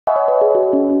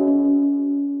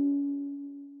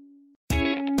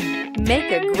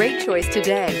Make a great choice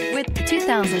today with the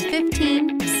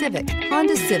 2015 Civic.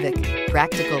 Honda Civic.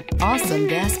 Practical, awesome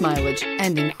gas mileage,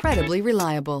 and incredibly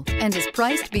reliable, and is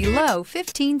priced below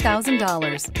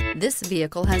 $15,000. This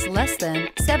vehicle has less than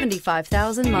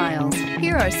 75,000 miles.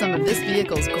 Here are some of this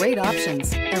vehicle's great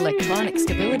options: electronic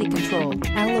stability control,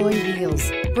 alloy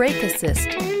wheels, brake assist,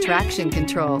 traction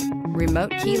control,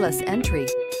 remote keyless entry,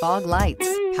 fog lights,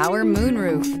 power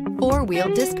moonroof,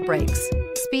 four-wheel disc brakes,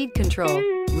 speed control,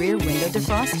 rear window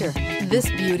defroster. This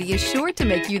beauty is sure to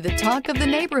make you the talk of the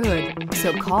neighborhood.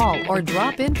 So call or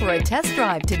drop in for a test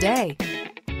drive today.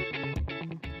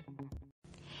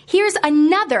 Here's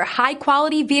another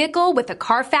high-quality vehicle with a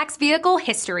Carfax Vehicle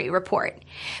History Report.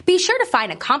 Be sure to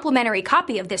find a complimentary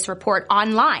copy of this report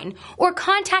online or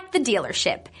contact the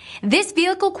dealership. This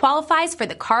vehicle qualifies for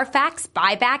the Carfax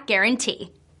Buyback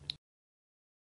Guarantee.